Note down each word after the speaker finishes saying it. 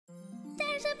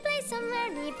there's a place somewhere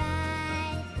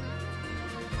nearby,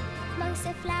 amongst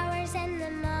the flowers and the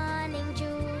morning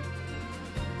dew.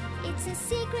 It's a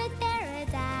secret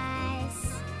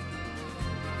paradise.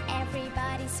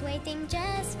 Everybody's waiting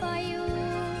just for you.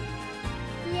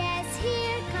 Yes,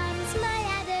 here comes my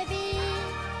other bee,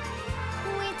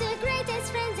 with the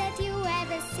greatest friends that you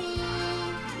ever see.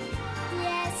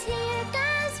 Yes, here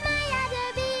comes my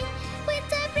other bee,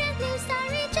 with a brand new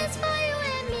story just for you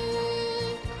and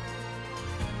me.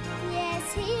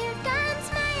 Yes, here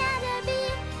comes my other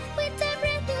bee, with a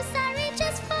brand new story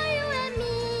just for you and me.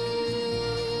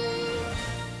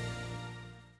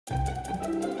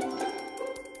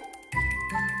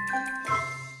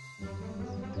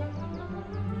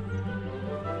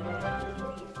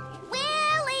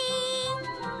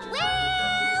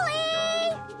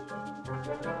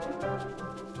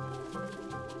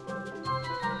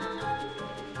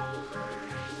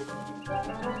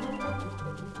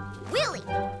 Willy!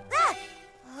 Ah!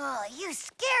 Oh, you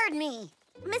scared me.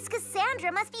 Miss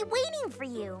Cassandra must be waiting for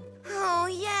you. Oh,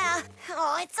 yeah.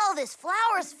 Oh, it's all this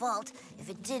flower's fault. If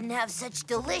it didn't have such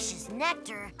delicious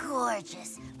nectar.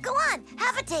 Gorgeous. Go on,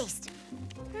 have a taste.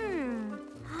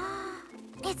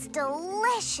 It's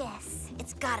delicious.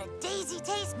 It's got a daisy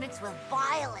taste mixed with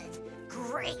violet.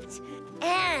 Great.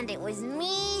 And it was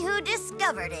me who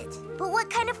discovered it. But what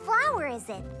kind of flower is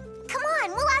it? Come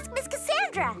on, we'll ask Miss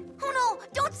Cassandra. Oh, no,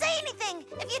 don't say anything.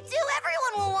 If you do,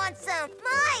 everyone will want some.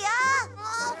 Maya!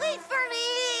 Oh, wait for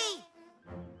me!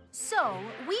 So,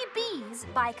 we bees,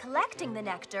 by collecting the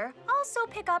nectar, also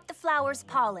pick up the flower's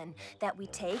pollen that we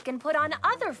take and put on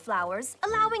other flowers,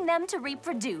 allowing them to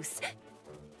reproduce.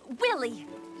 Willy,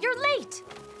 you're late.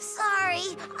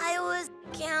 Sorry, I was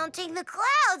counting the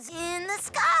clouds in the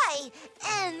sky,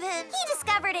 and then... He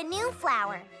discovered a new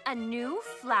flower. A new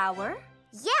flower?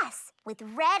 Yes, with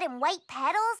red and white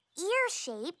petals, ear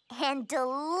shape, and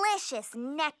delicious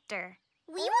nectar.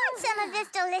 We want some of this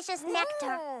delicious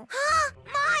nectar. Huh?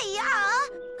 Maya!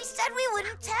 We said we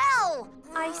wouldn't tell.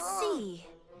 I see.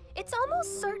 It's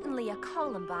almost certainly a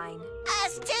columbine.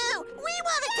 Us too! We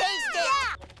want to taste it!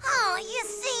 Oh, you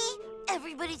see?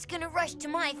 Everybody's gonna rush to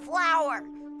my flower.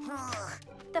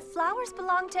 The flowers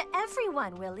belong to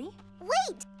everyone, Willy.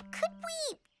 Wait! Could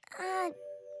we,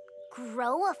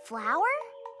 grow a flower?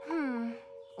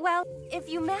 Well, if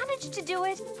you manage to do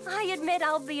it, I admit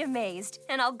I'll be amazed,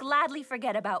 and I'll gladly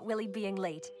forget about Willy being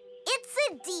late. It's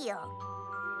a deal.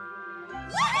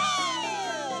 Yay!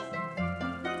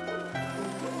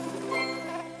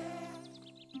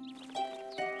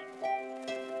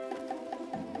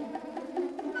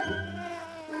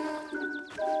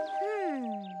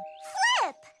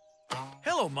 Flip!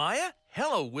 Hello, Maya.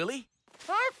 Hello, Willy.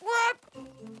 Flip!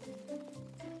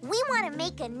 We want to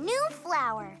make a new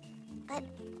flower, but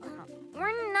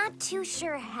we're not too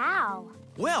sure how.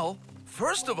 Well,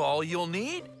 first of all, you'll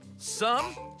need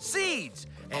some seeds.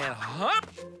 And hop,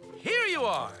 here you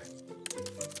are.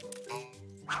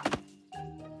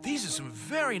 These are some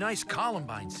very nice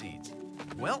columbine seeds.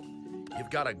 Well,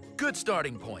 you've got a good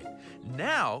starting point.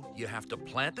 Now you have to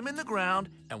plant them in the ground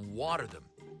and water them.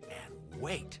 And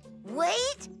wait.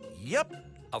 Wait? Yep,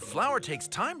 a flower takes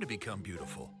time to become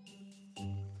beautiful.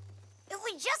 If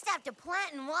we just have to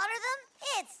plant and water them,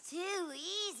 it's too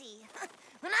easy.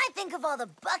 When I think of all the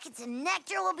buckets of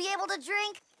nectar we'll be able to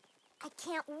drink, I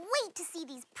can't wait to see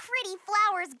these pretty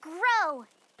flowers grow.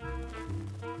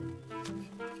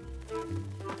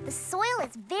 The soil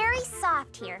is very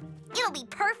soft here. It'll be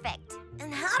perfect.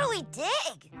 And how do we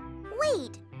dig?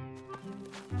 Wait.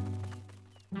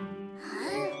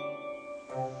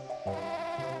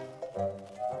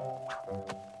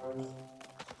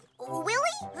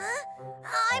 Willy? Huh?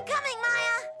 I'm coming,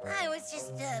 Maya. I was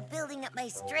just building up my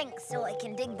strength so I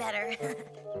can dig better.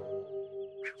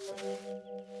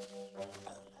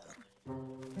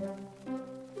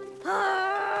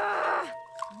 Ow!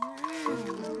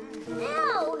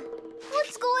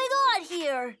 What's going on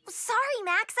here? Sorry,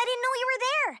 Max. I didn't know you were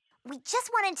there. We just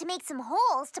wanted to make some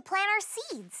holes to plant our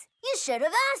seeds. You should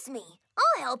have asked me.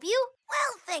 I'll help you.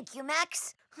 Well, thank you,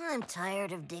 Max. I'm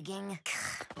tired of digging.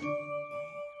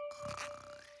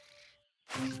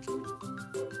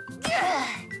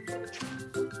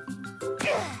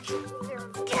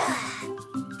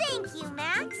 Thank you,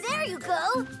 Max. There you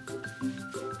go.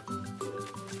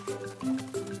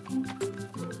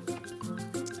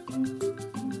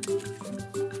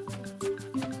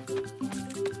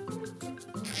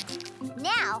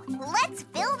 Now, let's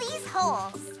fill these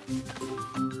holes.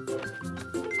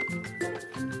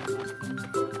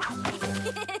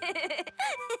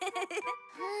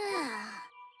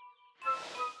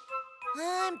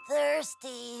 I'm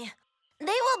thirsty. They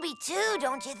will be too,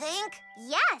 don't you think?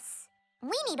 Yes.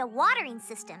 We need a watering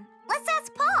system. Let's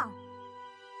ask Paul.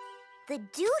 The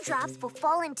dewdrops will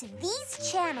fall into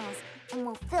these channels and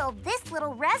will fill this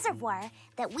little reservoir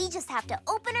that we just have to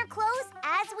open or close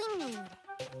as we need.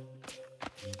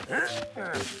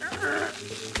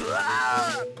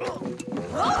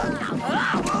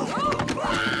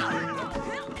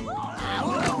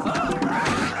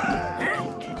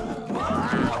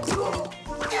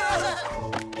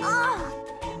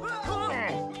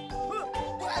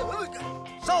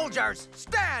 Soldiers,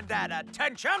 stand at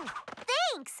attention!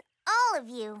 Thanks, all of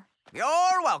you.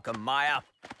 You're welcome, Maya.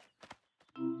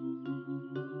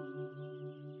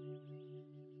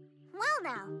 Well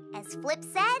now, as Flip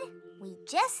said, we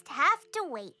just have to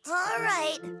wait. All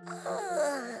right.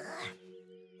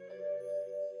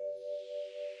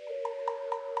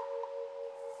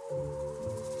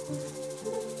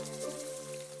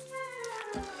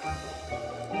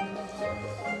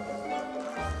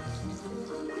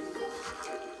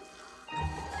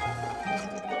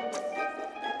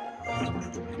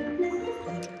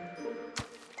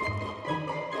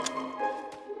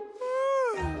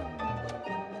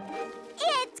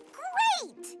 It's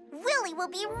great! Willy will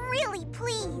be really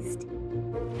pleased.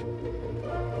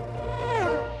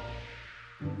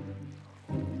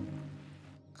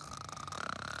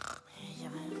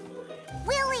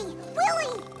 Willy!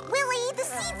 Willy! Willy, the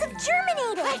seeds have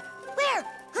germinated! Where?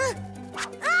 Huh?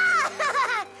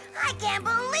 Ah! I can't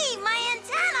believe my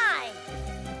antennae!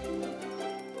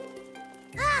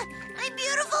 Ah, my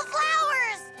beautiful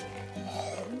flowers!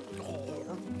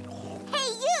 Hey,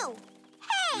 you!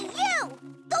 Hey, you!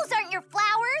 Those aren't your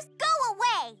flowers! Go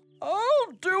away!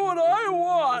 I'll do what I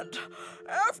want.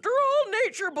 After all,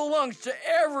 nature belongs to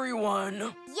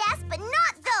everyone. Yes, but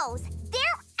not those!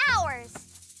 They're ours!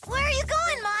 Where are you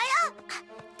going, Maya?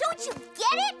 Don't you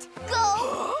get it?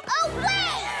 Go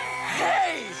away!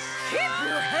 Hey, keep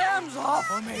your hands off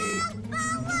of me.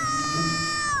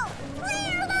 Hello!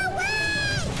 Clear the way!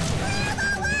 Clear the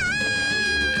way!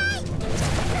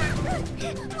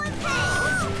 What's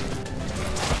that?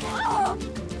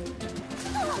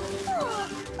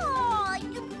 Oh,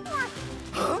 you poor...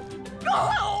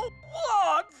 Oh,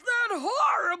 what's that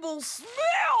horrible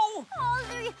smell? Oh,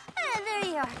 there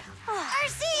you are. Oh. Our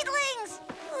seedlings!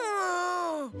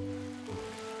 Oh.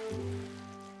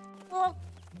 Well,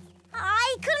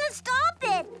 I couldn't stop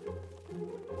it.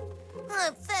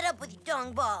 I'm fed up with you,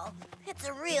 dung ball. It's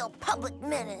a real public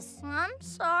menace. I'm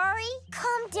sorry.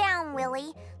 Calm down,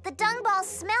 Willy. The dung ball's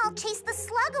smell chased the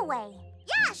slug away.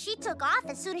 Yeah, she took off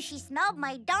as soon as she smelled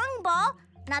my dung ball.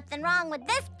 Nothing wrong with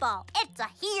this ball. It's a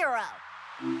hero.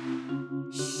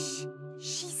 Shh.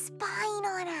 She's spying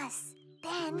on us.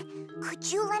 Ben, could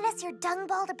you lend us your dung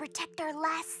ball to protect our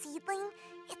last seedling?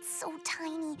 It's so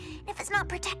tiny, and if it's not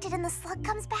protected and the slug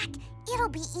comes back, it'll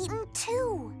be eaten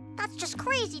too. That's just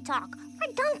crazy talk. My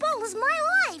dung ball is my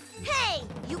life. Hey,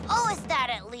 you owe us that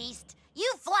at least.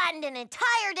 You flattened an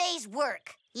entire day's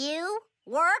work. You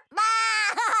work? All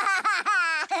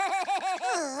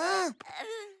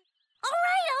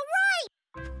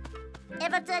right.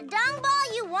 If it's a dung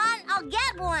ball you want, I'll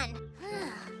get one.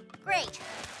 Great.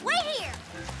 Wait here.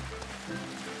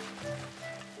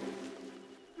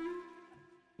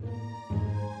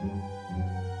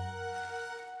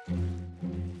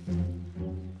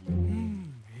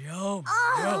 Yum,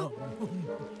 Oh.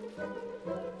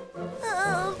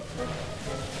 Oh.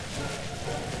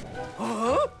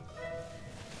 Huh?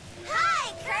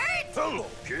 Hi, Kurt! Hello,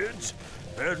 kids.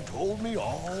 Ben told me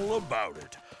all about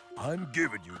it. I'm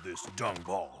giving you this dung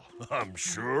ball. I'm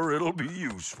sure it'll be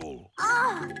useful.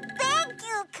 Oh, thank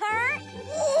you, Kurt.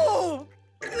 Oh!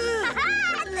 The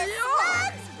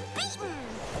slug's beaten.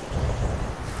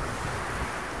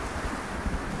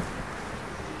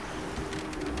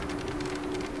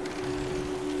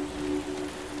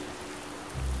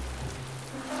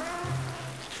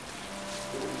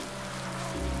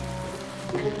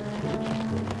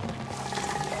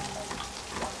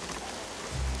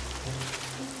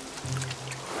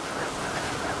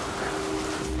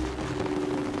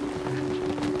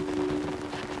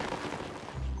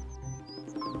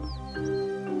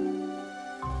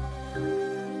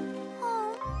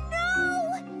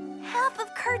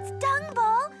 Kurt's dung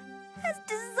ball has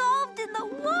dissolved in the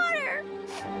water.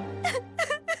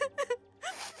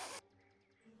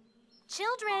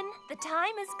 Children, the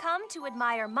time has come to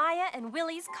admire Maya and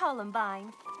Willy's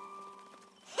columbine.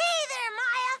 Hey there,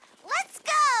 Maya! Let's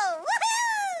go!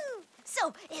 Woohoo!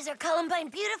 So, is our columbine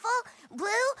beautiful?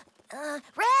 Blue?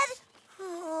 Red?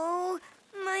 Oh,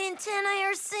 my antennae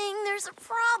are saying there's a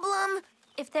problem.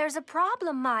 If there's a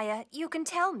problem, Maya, you can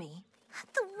tell me.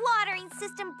 The watering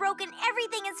system broke and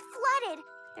everything is flooded.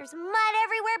 There's mud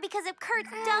everywhere because of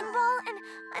Kurt's dung ball,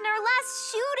 and our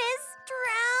last shoot is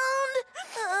drowned.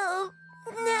 Oh,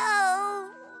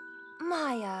 no.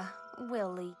 Maya,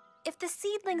 Willy, if the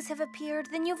seedlings have appeared,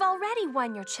 then you've already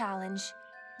won your challenge.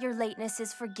 Your lateness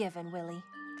is forgiven, Willy.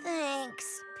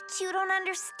 Thanks. But you don't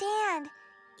understand.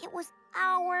 It was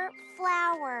our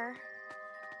flower.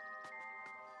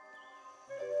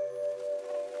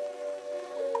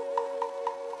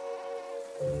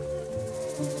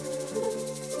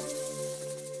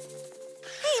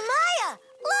 Hey, Maya!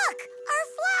 Look! Our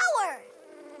flower!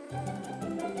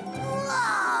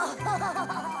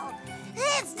 Whoa!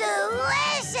 It's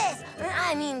delicious!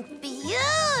 I mean,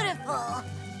 beautiful!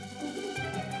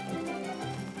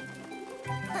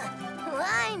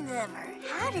 I never.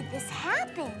 How did this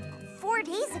happen? 4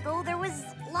 days ago, there was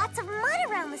lots of mud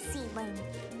around the seedling.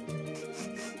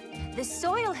 The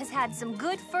soil has had some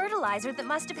good fertilizer that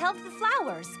must have helped the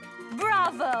flowers.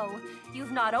 Bravo!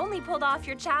 You've not only pulled off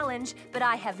your challenge, but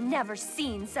I have never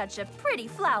seen such a pretty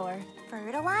flower.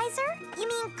 Fertilizer? You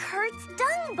mean Kurt's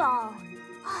dung ball?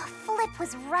 Oh, Flip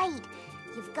was right.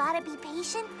 You've got to be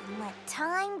patient and let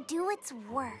time do its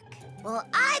work. Well,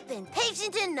 I've been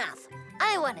patient enough.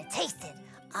 I want to taste it.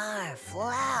 Our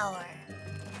flower.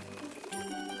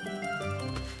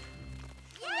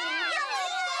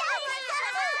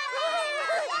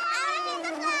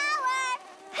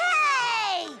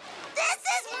 Hey! This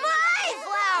is my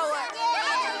flower!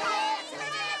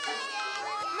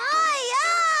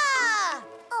 Maya!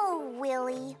 Oh,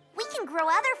 Willy. We can grow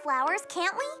other flowers,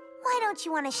 can't we? Why don't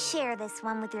you want to share this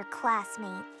one with your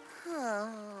classmate?